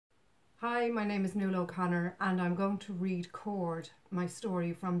Hi, my name is Nuala and I'm going to read Cord, my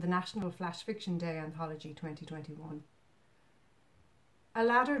story from the National Flash Fiction Day Anthology 2021. A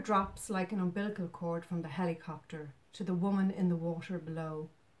ladder drops like an umbilical cord from the helicopter to the woman in the water below,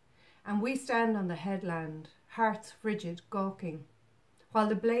 and we stand on the headland, hearts frigid, gawking, while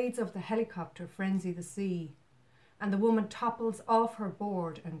the blades of the helicopter frenzy the sea, and the woman topples off her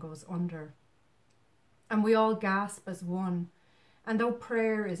board and goes under. And we all gasp as one, and though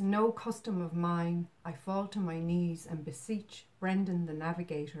prayer is no custom of mine, I fall to my knees and beseech Brendan the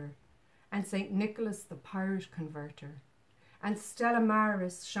navigator, and St. Nicholas the pirate converter, and Stella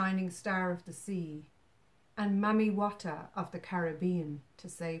Maris, shining star of the sea, and Mami Wata of the Caribbean, to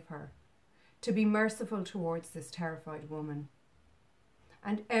save her, to be merciful towards this terrified woman.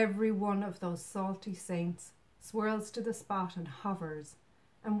 And every one of those salty saints swirls to the spot and hovers,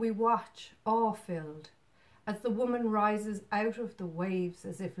 and we watch, awe-filled, as the woman rises out of the waves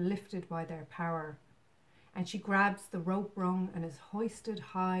as if lifted by their power, and she grabs the rope rung and is hoisted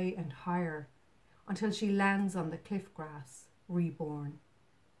high and higher until she lands on the cliff grass, reborn.